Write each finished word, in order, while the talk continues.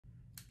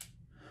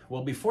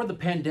Well, before the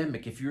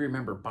pandemic, if you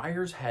remember,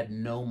 buyers had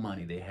no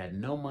money. They had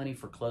no money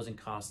for closing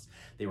costs.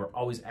 They were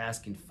always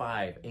asking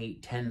 $5,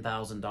 $8,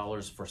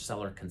 $10,000 for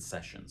seller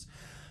concessions.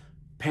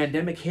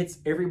 Pandemic hits,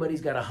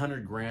 everybody's got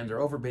 100 grand. They're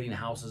overbidding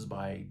houses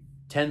by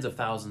tens of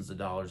thousands of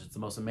dollars. It's the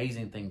most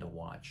amazing thing to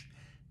watch.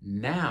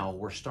 Now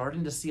we're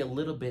starting to see a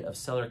little bit of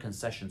seller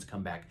concessions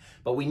come back,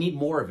 but we need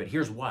more of it.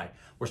 Here's why.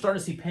 We're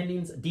starting to see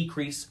pendings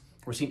decrease.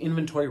 We're seeing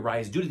inventory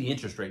rise due to the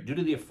interest rate, due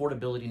to the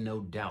affordability,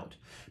 no doubt.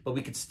 But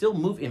we could still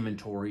move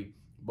inventory,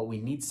 but we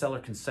need seller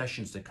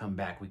concessions to come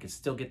back. We could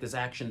still get this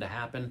action to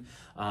happen.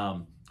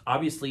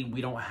 Obviously,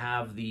 we don't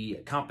have the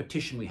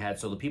competition we had.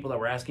 So the people that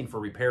were asking for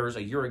repairs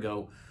a year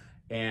ago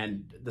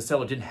and the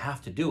seller didn't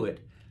have to do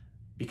it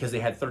because they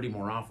had 30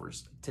 more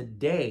offers.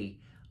 Today,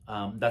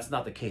 that's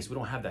not the case. We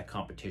don't have that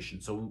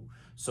competition.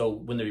 So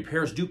when the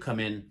repairs do come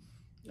in,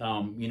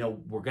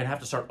 we're going to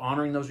have to start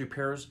honoring those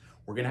repairs.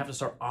 We're going to have to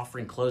start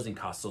offering closing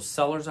costs. So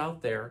sellers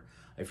out there,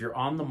 if you're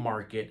on the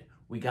market,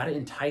 we got to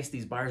entice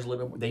these buyers a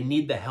little bit more. They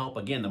need the help.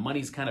 Again, the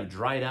money's kind of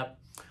dried up.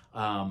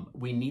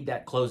 We need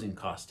that closing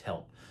cost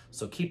help.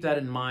 So keep that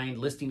in mind.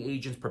 Listing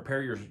agents,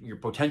 prepare your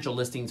potential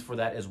listings for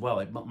that as well.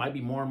 It might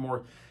be more and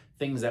more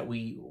things that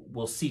we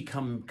will see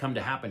come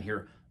to happen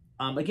here.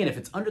 Again, if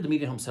it's under the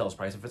median home sales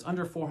price, if it's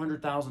under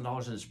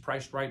 $400,000 and it's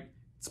priced right,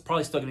 it's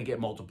probably still going to get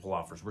multiple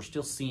offers. We're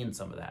still seeing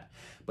some of that.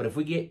 But if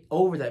we get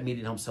over that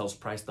median home sales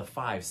price, the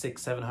 $500,000,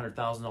 $600,000,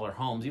 $700,000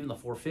 homes, even the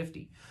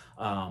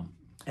 $450,000,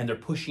 and they're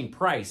pushing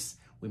price,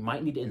 we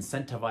might need to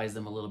incentivize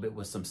them a little bit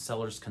with some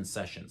seller's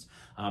concessions.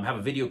 I have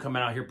a video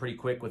coming out here pretty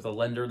quick with a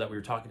lender that we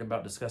were talking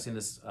about discussing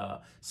this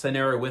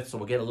scenario with, so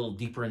we'll get a little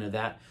deeper into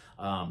that.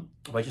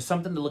 But just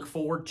something to look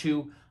forward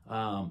to.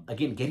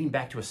 Again, getting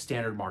back to a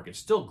standard market.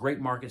 Still great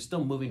market,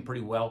 still moving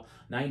pretty well.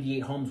 98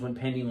 homes went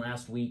pending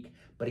last week.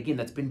 But again,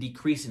 that's been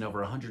decreasing over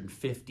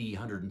 150,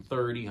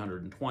 130,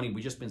 120.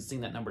 We've just been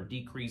seeing that number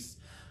decrease.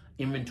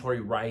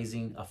 Inventory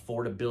rising.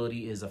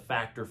 Affordability is a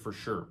factor for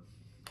sure.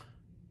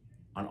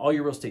 On all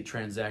your real estate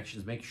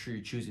transactions, make sure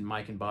you're choosing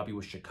Mike and Bobby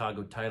with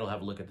Chicago Title.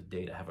 Have a look at the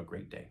data. Have a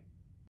great day.